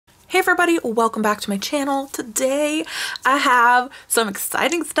Hey everybody, welcome back to my channel. Today I have some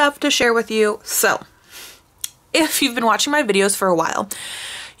exciting stuff to share with you. So, if you've been watching my videos for a while,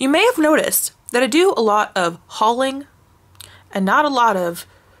 you may have noticed that I do a lot of hauling and not a lot of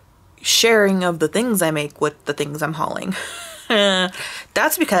sharing of the things I make with the things I'm hauling.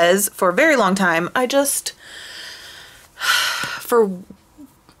 That's because for a very long time, for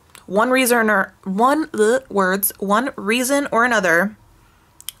one reason or another,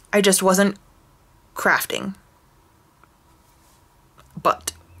 I just wasn't crafting.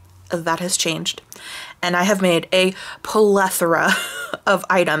 But that has changed, and I have made a plethora of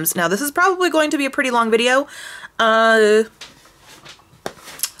items. Now this is probably going to be a pretty long video,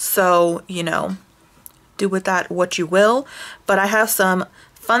 so you know, do with that what you will, but I have some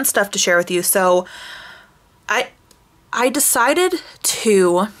fun stuff to share with you. So I decided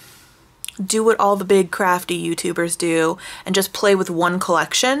to do what all the big crafty YouTubers do and just play with one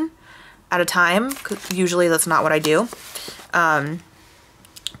collection at a time, 'cause usually that's not what I do. But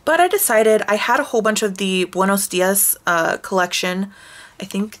I decided I had a whole bunch of the Buenos collection. I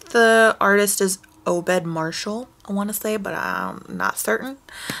think the artist is Obed Marshall, I want to say, but I'm not certain.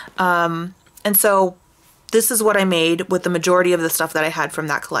 And so this is what I made with the majority of the stuff that I had from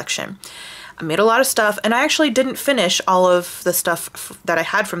that collection. I made a lot of stuff, and I actually didn't finish all of the stuff that I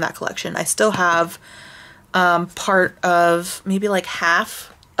had from that collection. I still have part of maybe like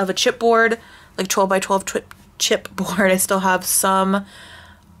half of a chipboard, like 12 by 12 chipboard. I still have some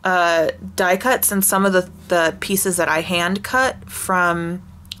die cuts and some of the pieces that I hand cut from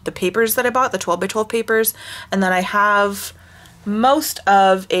the papers that I bought, the 12 by 12 papers. And then I have most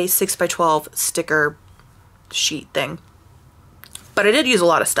of a 6 by 12 sticker sheet thing. But I did use a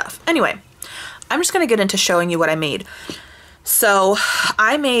lot of stuff. Anyway, I'm just going to get into showing you what I made. So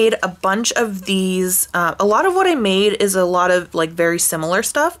I made a bunch of these. A lot of what I made is a lot of like very similar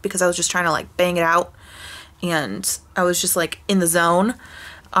stuff because I was just trying to like bang it out and I was just like in the zone.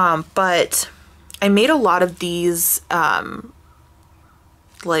 But I made a lot of these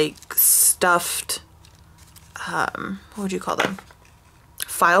like stuffed, what would you call them?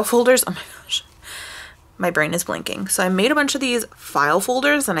 File folders. Oh my gosh. My brain is blinking. So I made a bunch of these file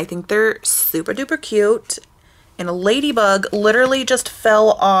folders and I think they're super duper cute. And a ladybug literally just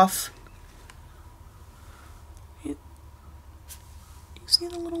fell off. You see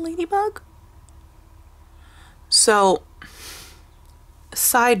the little ladybug? So,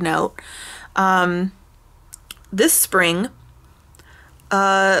 side note, this spring,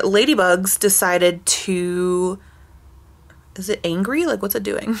 ladybugs decided to, is it angry? Like, what's it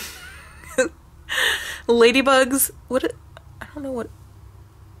doing? Ladybugs, I don't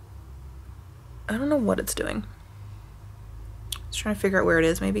know what it's doing. Just trying to figure out where it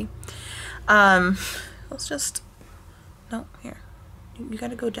is, maybe. Let's just, no, here. You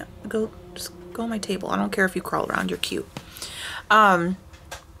gotta go down, just go on my table. I don't care if you crawl around, you're cute. I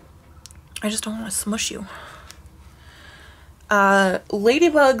just don't want to smush you.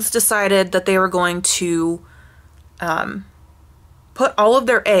 Ladybugs decided that they were going to put all of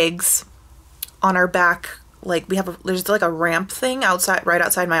their eggs on our back. Like there's like a ramp thing outside, right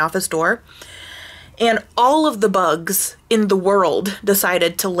outside my office door. And all of the bugs in the world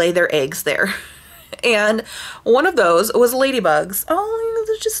decided to lay their eggs there. And one of those was ladybugs. Oh,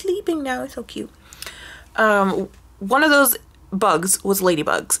 they're just sleeping now. It's so cute. One of those bugs was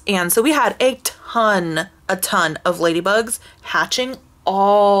ladybugs. And so we had a ton of ladybugs hatching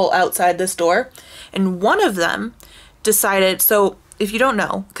all outside this door. And one of them decided, so if you don't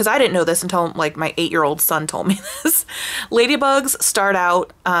know, because I didn't know this until like my 8-year-old son told me this, ladybugs start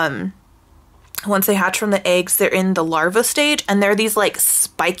out, once they hatch from the eggs, they're in the larva stage, and they're these like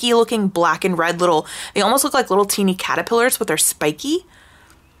spiky looking black and red little, they almost look like little teeny caterpillars, but they're spiky.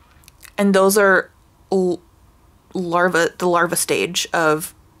 And those are the larva stage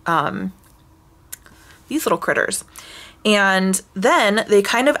of these little critters. And then they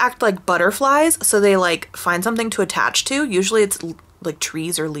kind of act like butterflies, so they like find something to attach to. Usually it's like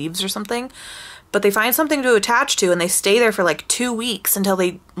trees or leaves or something, but they find something to attach to and they stay there for like 2 weeks until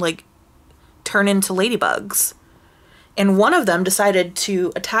they like turn into ladybugs. And one of them decided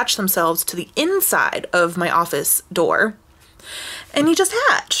to attach themselves to the inside of my office door, and he just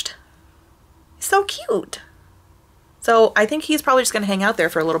hatched. He's so cute. So I think he's probably just gonna hang out there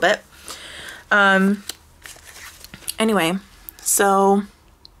for a little bit. Anyway, so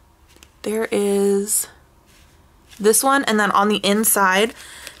there is this one, and then on the inside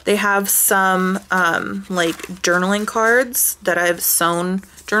they have some like journaling cards that I've sewn,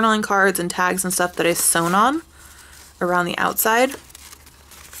 journaling cards and tags and stuff that I've sewn on around the outside.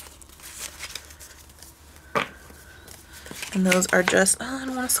 And those are just, oh, I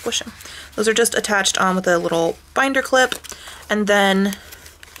don't want to squish them. Those are just attached on with a little binder clip. And then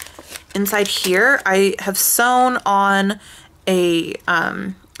inside here, I have sewn on a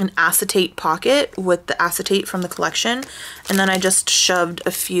an acetate pocket with the acetate from the collection. And then I just shoved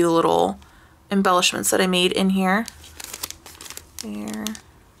a few little embellishments that I made in here. There.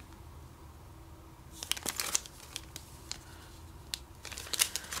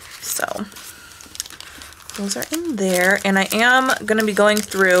 So those are in there, and I am going to be going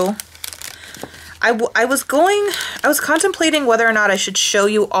through. I was contemplating whether or not I should show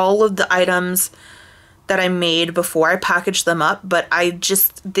you all of the items that I made before I packaged them up, but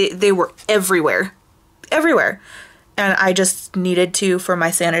they were everywhere, and I just needed to, for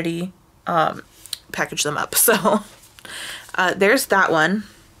my sanity, package them up. So there's that one.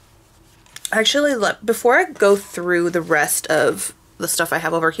 Actually, before I go through the rest of the stuff I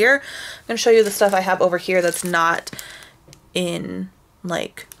have over here, I'm going to show you the stuff I have over here that's not in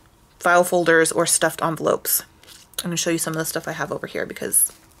like file folders or stuffed envelopes. I'm going to show you some of the stuff I have over here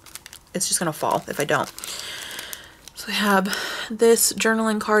because it's just going to fall if I don't. So I have this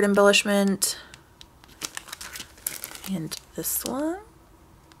journaling card embellishment and this one.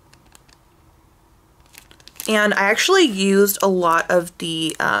 And I actually used a lot of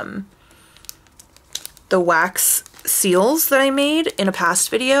the wax seals that I made in a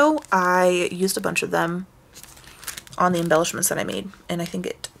past video. I used a bunch of them on the embellishments that I made, and I think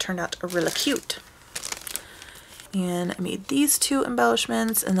it turned out really cute. And I made these two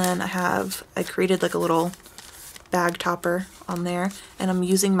embellishments, and then I created like a little bag topper on there, and I'm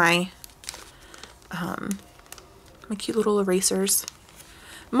using my my cute little erasers.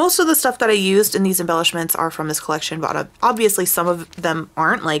 Most of the stuff that I used in these embellishments are from this collection, but obviously some of them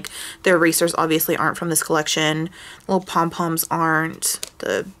aren't. Like the erasers obviously aren't from this collection. Little pom-poms aren't.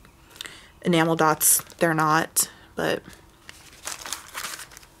 The enamel dots, they're not, but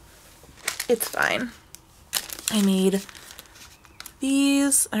it's fine. I made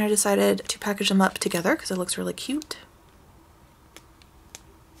these and I decided to package them up together because it looks really cute.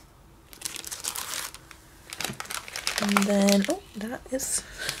 And then, oh, that is,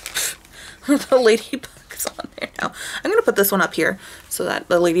 the ladybug is on there now. I'm going to put this one up here so that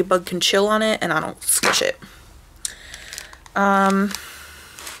the ladybug can chill on it and I don't squish it. I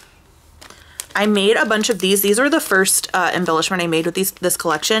made a bunch of these. These were the first embellishment I made with this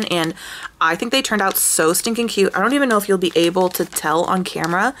collection, and I think they turned out so stinking cute. I don't even know if you'll be able to tell on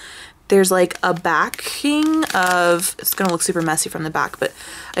camera. There's like a backing of, it's going to look super messy from the back, but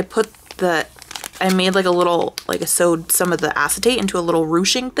I made like a little, like I sewed some of the acetate into a little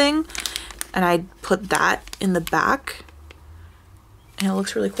ruching thing, and I put that in the back, and it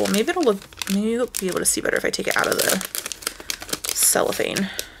looks really cool. Maybe you'll be able to see better if I take it out of the cellophane.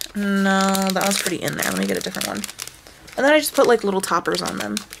 No, that one's pretty in there. Let me get a different one. And then I just put like little toppers on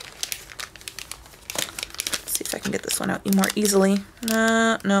them. Let's see if I can get this one out more easily.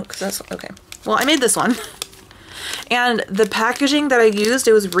 No, because that's, okay. Well, I made this one. And the packaging that I used,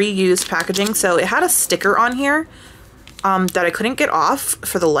 it was reused packaging, so it had a sticker on here that I couldn't get off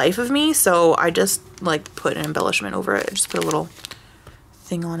for the life of me, so I just like put an embellishment over it. I just put a little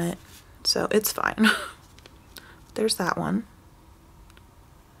thing on it, so it's fine. There's that one.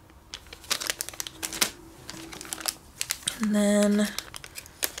 And then,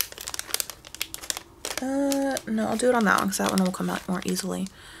 no, I'll do it on that one because that one will come out more easily.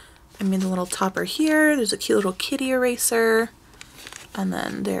 I made the little topper here. There's a cute little kitty eraser. And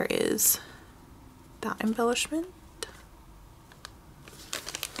then there is that embellishment.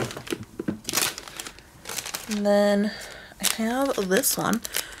 And then I have this one.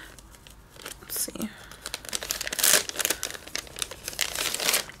 Let's see.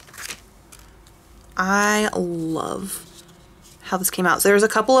 I love how this came out. So there's a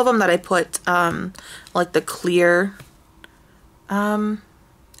couple of them that I put like the clear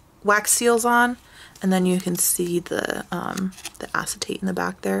wax seals on, and then you can see the acetate in the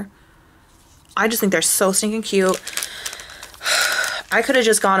back there. I just think they're so stinking cute. I could have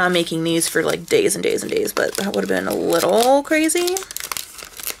just gone on making these for like days and days and days, but that would have been a little crazy.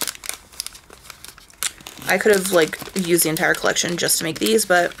 I could have like used the entire collection just to make these,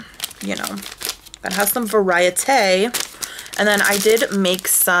 but you know, gotta have some variety. And then I did make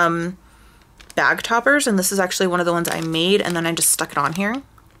some bag toppers, and this is actually one of the ones I made, and then I just stuck it on here.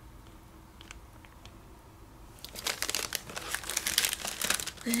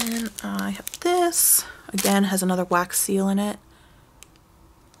 Then I have this, again, has another wax seal in it.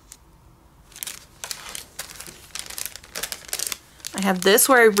 I have this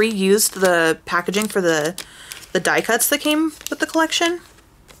where I reused the packaging for the die cuts that came with the collection.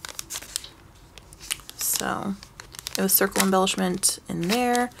 So have a circle embellishment in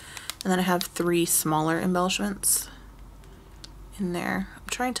there, and then I have 3 smaller embellishments in there. I'm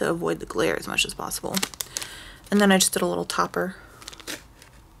trying to avoid the glare as much as possible. And then I just did a little topper.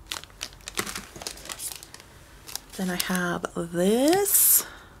 Then I have this.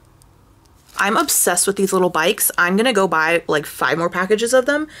 I'm obsessed with these little bikes. I'm gonna go buy like 5 more packages of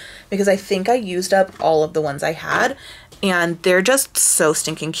them because I think I used up all of the ones I had, and they're just so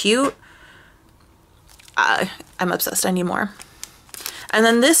stinking cute. I'm obsessed. I need more. And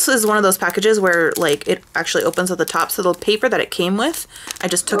then this is one of those packages where like it actually opens at the top, so the paper that it came with, I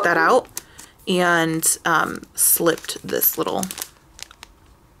just took that out and slipped this little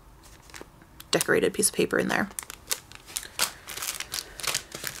decorated piece of paper in there.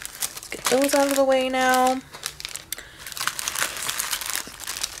 Let's get those out of the way now.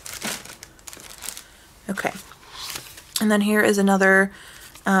 Okay, and then here is another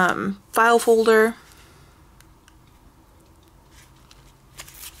file folder.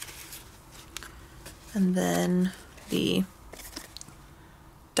 And then the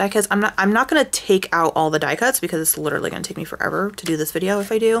die cuts. I'm not gonna take out all the die cuts because it's literally gonna take me forever to do this video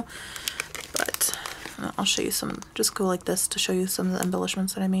if I do. But I'll show you some, just go like this to show you some of the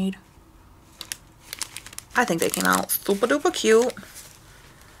embellishments that I made. I think they came out super duper cute.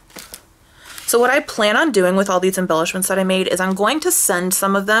 So what I plan on doing with all these embellishments that I made is I'm going to send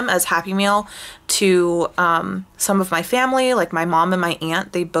some of them as Happy Meal to some of my family, like my mom and my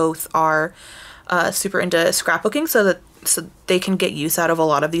aunt. They both are super into scrapbooking, so they can get use out of a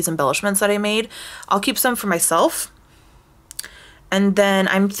lot of these embellishments that I made. I'll keep some for myself. And then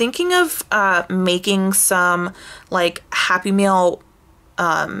I'm thinking of making some like Happy Meal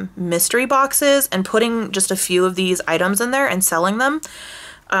mystery boxes and putting just a few of these items in there and selling them.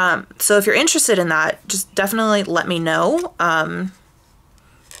 So if you're interested in that, just definitely let me know.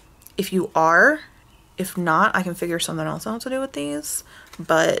 If you are, if not, I can figure something else out to do with these,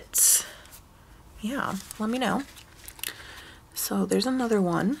 but yeah, let me know. So there's another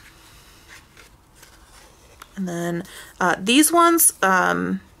one. And then these ones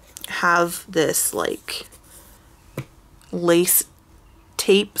have this like lace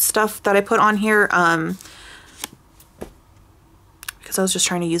tape stuff that I put on here because I was just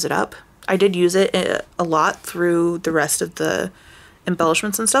trying to use it up. I did use it a lot through the rest of the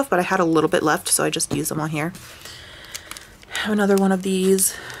embellishments and stuff, but I had a little bit left, so I just used them on here. I have another one of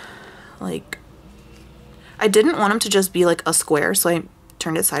these, like, I didn't want them to just be like a square, so I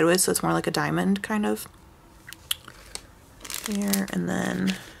turned it sideways so it's more like a diamond kind of. There, and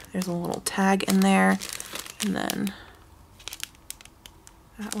then there's a little tag in there, and then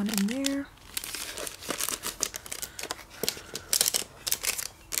that one in there.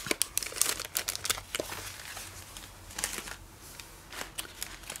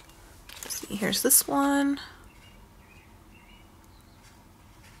 Let's see, here's this one.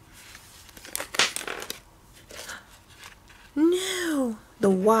 No! The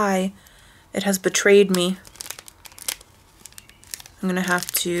Y. It has betrayed me. I'm gonna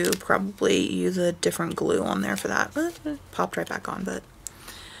have to probably use a different glue on there for that. It popped right back on, but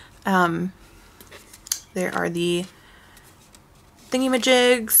there are the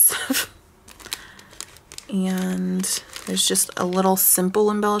thingamajigs. And there's just a little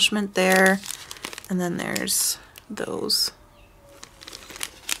simple embellishment there. And then there's those.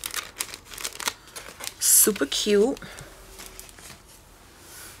 Super cute.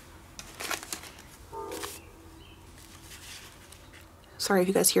 Sorry if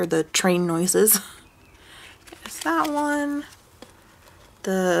you guys hear the train noises. There's that one.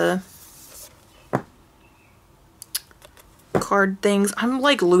 The card things. I'm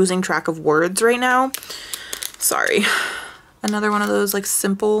like losing track of words right now. Sorry. Another one of those like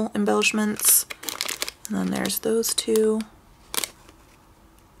simple embellishments. And then there's those two.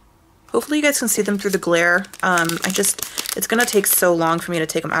 Hopefully you guys can see them through the glare. It's gonna take so long for me to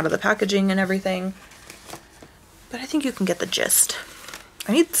take them out of the packaging and everything. But I think you can get the gist.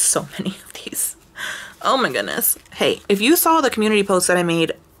 I need so many of these. Oh my goodness. Hey, if you saw the community post that I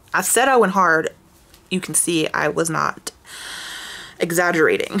made, I said I went hard. You can see I was not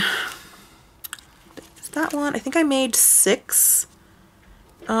exaggerating. Is that one? I think I made 6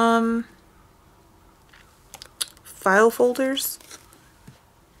 file folders.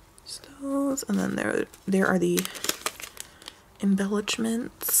 Just those, and then there are the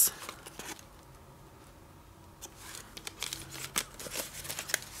embellishments.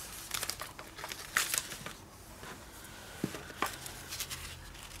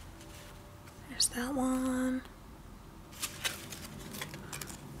 That one.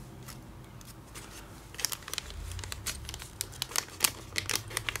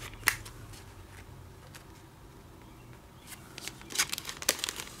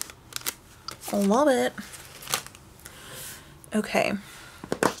 Love it. Okay.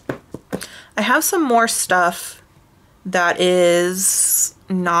 I have some more stuff that is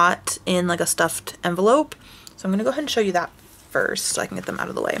not in like a stuffed envelope. So I'm gonna go ahead and show you that first so I can get them out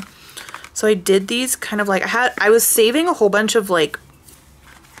of the way. So I did these kind of like, I was saving a whole bunch of like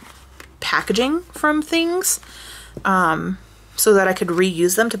packaging from things so that I could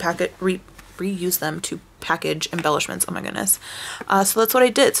reuse them to reuse them to package embellishments. Oh my goodness. So that's what I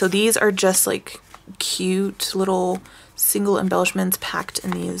did. So these are just like cute little single embellishments packed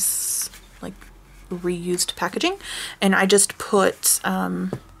in these like reused packaging, and I just put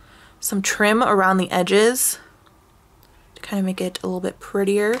some trim around the edges to kind of make it a little bit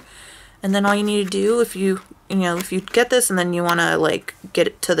prettier. And then all you need to do, if you get this and then you want to like get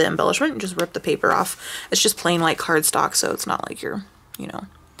it to the embellishment, just rip the paper off. It's just plain white cardstock, so it's not like you're, you know,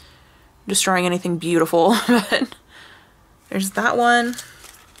 destroying anything beautiful. But there's that one.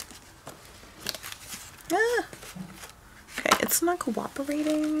 Yeah. Okay, it's not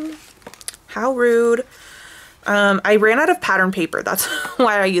cooperating. How rude. I ran out of pattern paper. That's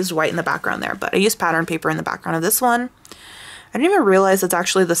why I used white in the background there, but I used pattern paper in the background of this one. I didn't even realize it's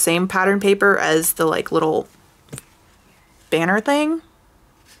actually the same pattern paper as the like little banner thing,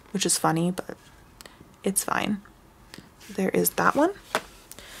 which is funny, but it's fine. There is that one.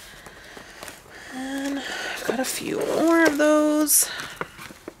 And I've got a few more of those.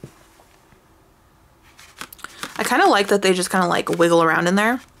 I kind of like that they just kind of like wiggle around in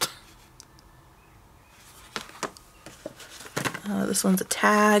there. This one's a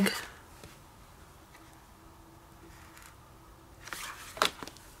tag.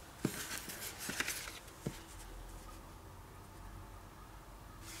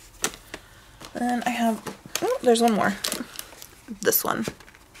 And I have, oh, there's one more. This one.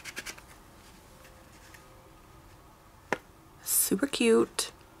 Super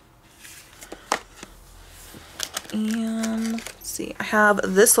cute. And let's see, I have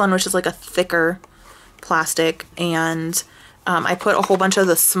this one, which is like a thicker plastic, and I put a whole bunch of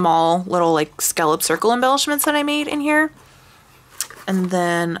the small little like scallop circle embellishments that I made in here. And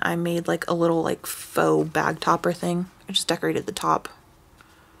then I made like a little like faux bag topper thing. I just decorated the top.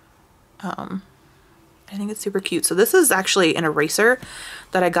 I think it's super cute. So this is actually an eraser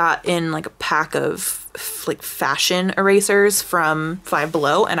that I got in like a pack of like fashion erasers from Five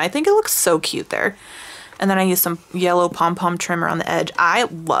Below, and I think it looks so cute there. And then I used some yellow pom-pom trim around the edge. I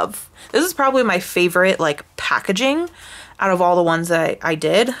love, this is probably my favorite like packaging out of all the ones that I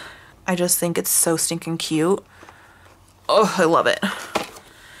did. I just think it's so stinking cute. Oh, I love it.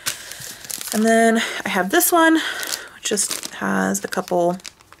 And then I have this one, which just has a couple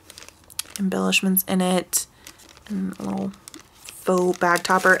embellishments in it and a little faux bag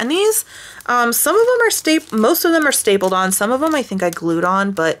topper. And these, some of them are most of them are stapled on. Some of them I think I glued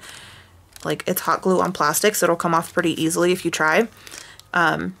on, but like it's hot glue on plastic, so it'll come off pretty easily if you try.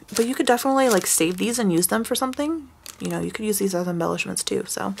 But you could definitely like save these and use them for something. You know, you could use these as embellishments too.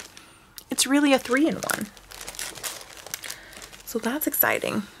 So it's really a 3-in-1. So that's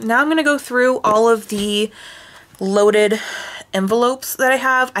exciting. Now I'm gonna go through all of the loaded envelopes that I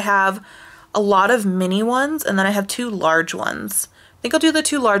have. I have a lot of mini ones, and then I have 2 large ones. I think I'll do the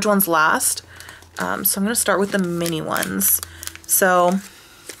 2 large ones last. So I'm gonna start with the mini ones. So,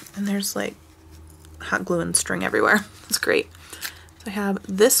 and there's like hot glue and string everywhere. It's great. So I have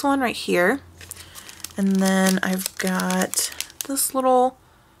this one right here, and then I've got this little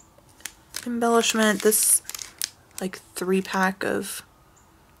embellishment, this like 3-pack of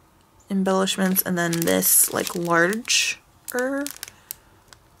embellishments, and then this like larger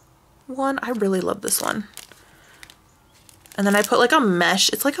one. I really love this one. And then I put like a mesh,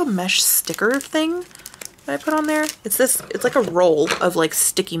 it's like a mesh sticker thing that I put on there. It's like a roll of like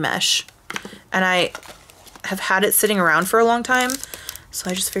sticky mesh, and I have had it sitting around for a long time, so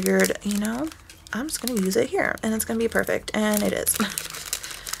I just figured, you know, I'm just gonna use it here and it's gonna be perfect, and it is.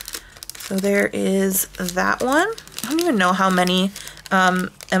 So there is that one. I don't even know how many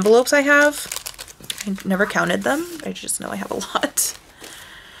envelopes I have. I never counted them. I just know I have a lot.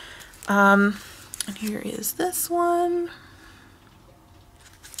 And here is this one.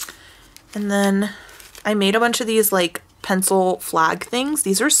 And then I made a bunch of these like pencil flag things.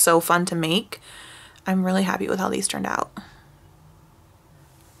 These are so fun to make. I'm really happy with how these turned out.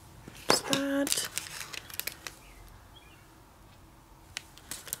 There's that.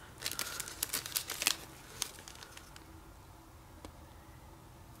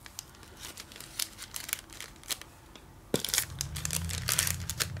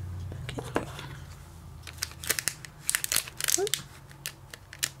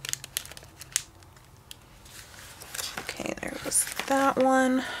 Okay, there was that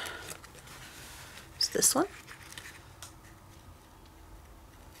one. this one.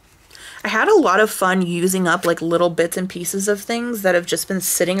 I had a lot of fun using up like little bits and pieces of things that have just been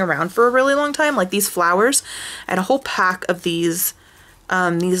sitting around for a really long time, like these flowers. I had a whole pack of these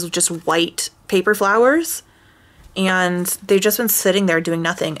just white paper flowers, and they've just been sitting there doing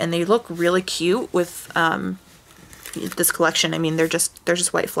nothing, and they look really cute with this collection. I mean, they're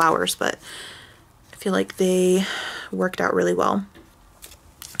just white flowers, but I feel like they worked out really well.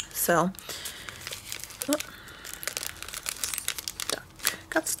 So,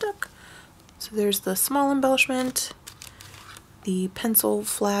 got stuck. So there's the small embellishment, the pencil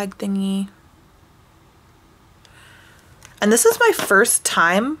flag thingy. And this is my first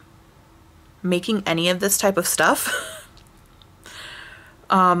time making any of this type of stuff.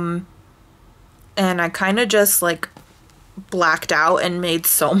 And I kind of just like blacked out and made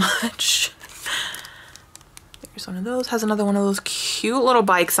so much. There's one of those, has another one of those cute little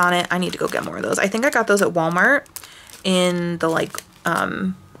bikes on it. I need to go get more of those. I think I got those at Walmart in the like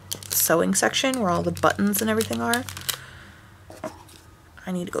sewing section where all the buttons and everything are.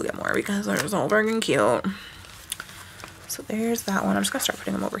 I need to go get more because they're so freaking cute. So there's that one. I'm just gonna start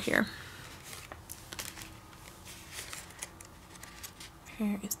putting them over here.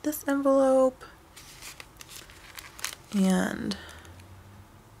 Here is this envelope. And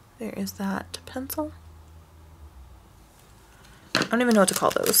there is that pencil. I don't even know what to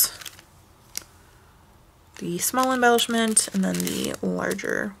call those. The small embellishment and then the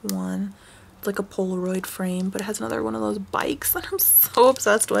larger one. It's like a Polaroid frame, but it has another one of those bikes that I'm so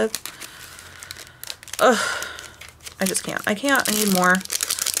obsessed with. Ugh. I just can't. I need more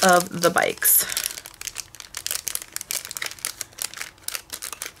of the bikes.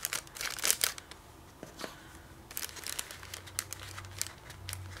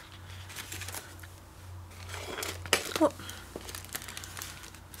 Oh.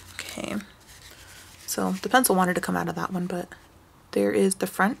 Okay. So the pencil wanted to come out of that one, but there is the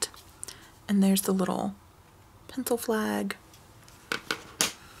front, and there's the little pencil flag.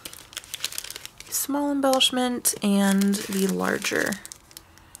 Small embellishment and the larger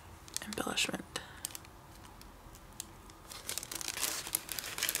embellishment.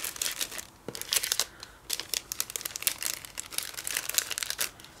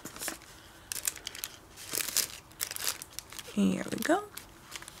 Here we go.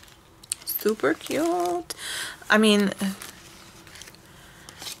 Super cute. I mean,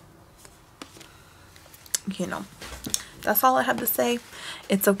 you know, that's all I have to say.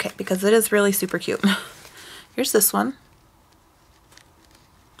 It's okay because it is really super cute. Here's this one.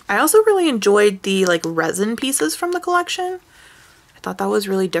 I also really enjoyed the like resin pieces from the collection. I thought that was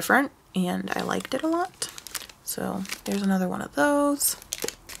really different and I liked it a lot. So there's another one of those.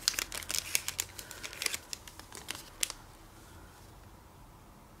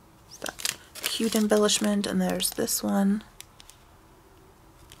 That cute embellishment, and there's this one.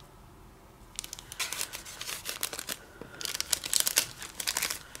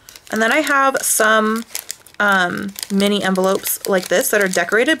 And then I have some mini envelopes like this that are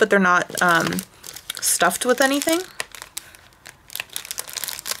decorated, but they're not stuffed with anything.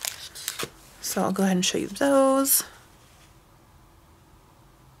 So I'll go ahead and show you those.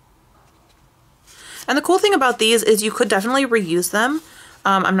 And the cool thing about these is you could definitely reuse them.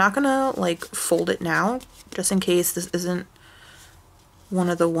 I'm not gonna like fold it now, just in case this isn't one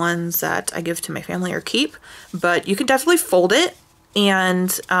of the ones that I give to my family or keep, but you can definitely fold it.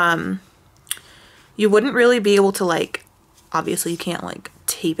 And you wouldn't really be able to like, obviously you can't like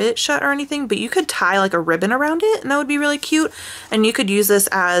tape it shut or anything, but you could tie like a ribbon around it and that would be really cute. And you could use this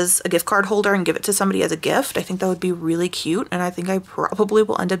as a gift card holder and give it to somebody as a gift. I think that would be really cute, and I think I probably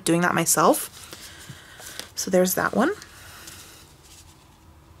will end up doing that myself. So there's that one.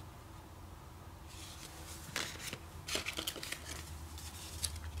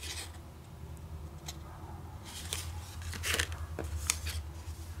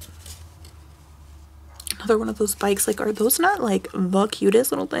 Another one of those bikes. Like, are those not like the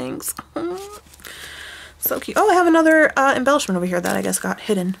cutest little things? So cute. Oh, I have another embellishment over here that I guess got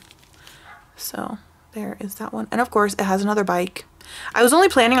hidden. So there is that one. And of course it has another bike. I was only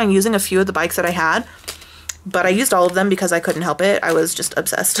planning on using a few of the bikes that I had, but I used all of them because I couldn't help it. I was just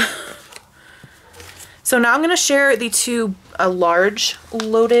obsessed. So now I'm going to share the two large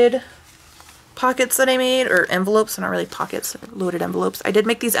loaded pockets that I made, or envelopes. They're not really pockets, loaded envelopes. I did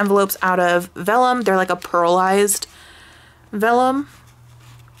make these envelopes out of vellum. They're like a pearlized vellum.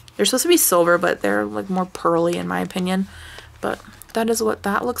 They're supposed to be silver, but they're like more pearly in my opinion. But that is what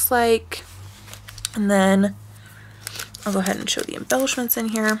that looks like. And then I'll go ahead and show the embellishments in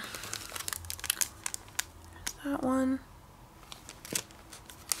here. There's that one.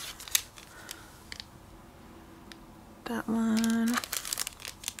 that one.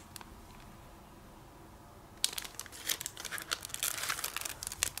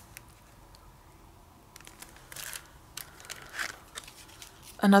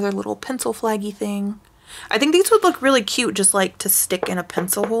 Another little pencil flaggy thing. I think these would look really cute just like to stick in a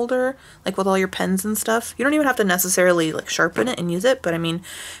pencil holder, like with all your pens and stuff. You don't even have to necessarily like sharpen it and use it, but I mean,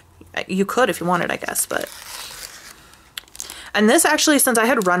 you could if you wanted, I guess, but. And this actually, since I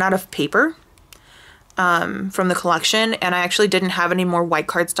had run out of paper from the collection and I actually didn't have any more white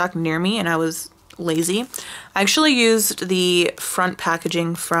cardstock near me and I was lazy, I actually used the front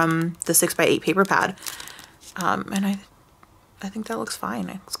packaging from the 6x8 paper pad. And I think that looks fine.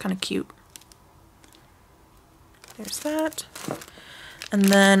 It's kind of cute. There's that. And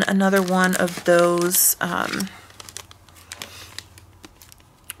then another one of those, I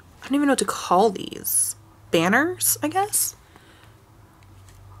don't even know what to call these. Banners, I guess?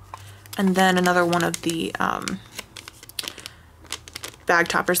 And then another one of the bag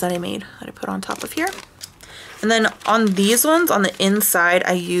toppers that I made that I put on top of here. And then on these ones, on the inside,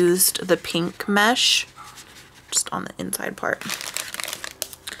 I used the pink mesh, just on the inside part.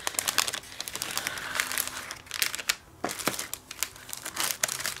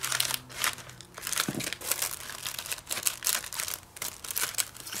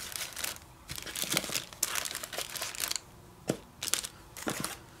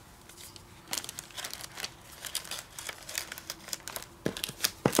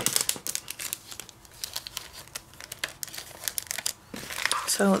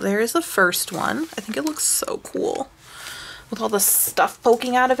 So there's the first one. I think it looks so cool with all the stuff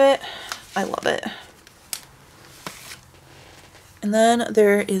poking out of it. I love it. And then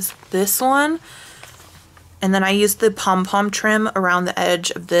there is this one. And then I used the pom-pom trim around the edge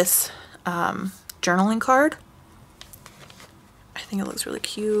of this journaling card. I think it looks really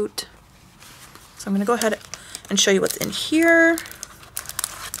cute. So I'm gonna go ahead and show you what's in here.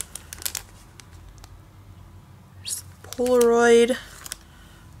 There's Polaroid.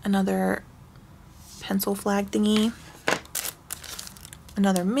 Another pencil flag thingy,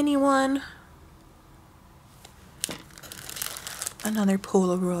 another mini one, another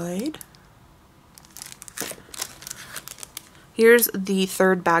Polaroid. Here's the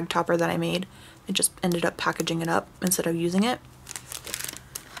third bag topper that I made. I just ended up packaging it up instead of using it.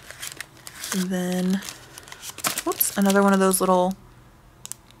 And then, whoops, another one of those little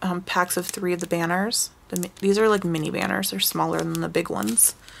packs of 3 of the banners. These are like mini banners. They're smaller than the big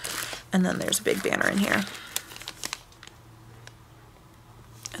ones. And then there's a big banner in here.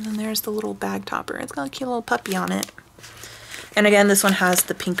 And then there's the little bag topper. It's got a cute little puppy on it. And again, this one has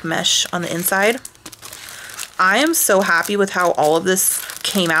the pink mesh on the inside. I am so happy with how all of this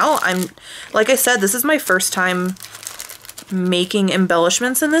came out. Like I said, this is my first time making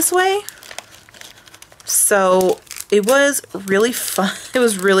embellishments in this way. So it was really fun. It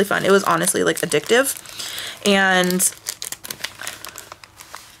was really fun. It was honestly like addictive. And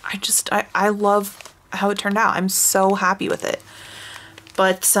I love how it turned out. I'm so happy with it.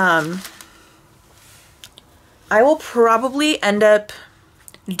 But I will probably end up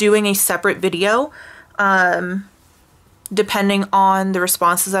doing a separate video depending on the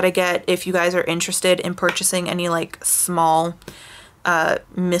responses that I get. If you guys are interested in purchasing any like small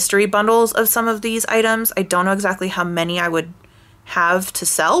mystery bundles of some of these items. I don't know exactly how many I would have to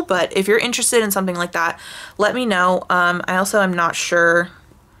sell, but if you're interested in something like that, let me know. I also am not sure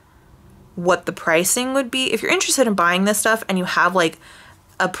what the pricing would be. If you're interested in buying this stuff and you have like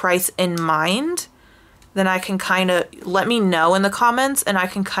a price in mind, then I can kind of let me know in the comments and I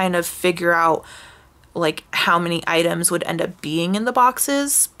can kind of figure out like how many items would end up being in the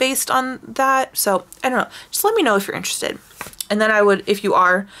boxes based on that. So I don't know, just let me know if you're interested. And then I would, if you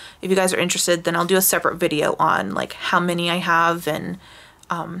guys are interested, then I'll do a separate video on like how many I have and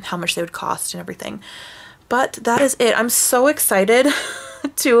how much they would cost and everything. But that is it. I'm so excited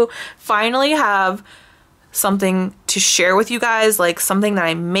to finally have something to share with you guys, like something that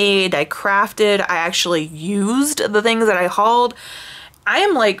I made, I crafted, I actually used the things that I hauled. I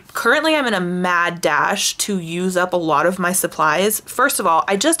am like, currently I'm in a mad dash to use up a lot of my supplies. First of all,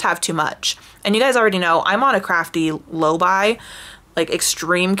 I just have too much. And you guys already know I'm on a Crafty low buy, like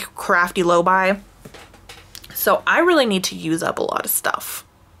extreme Crafty low buy. So I really need to use up a lot of stuff.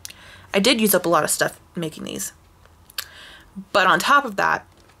 I did use up a lot of stuff making these. But on top of that,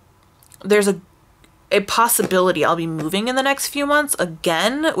 there's a possibility I'll be moving in the next few months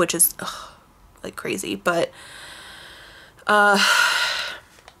again, which is like crazy. But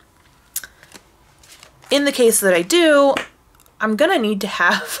in the case that I do, I'm gonna need to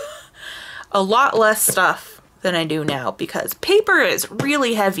have a lot less stuff than I do now because paper is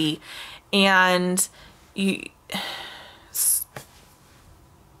really heavy and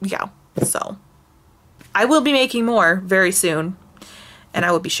yeah, so I will be making more very soon, and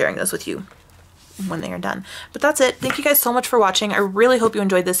I will be sharing those with you when they are done. But that's it. Thank you guys so much for watching. I really hope you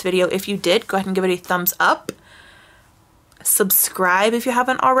enjoyed this video. If you did, go ahead and give it a thumbs up. Subscribe if you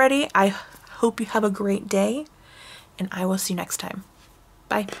haven't already. I hope you have a great day, and I will see you next time.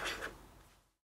 Bye.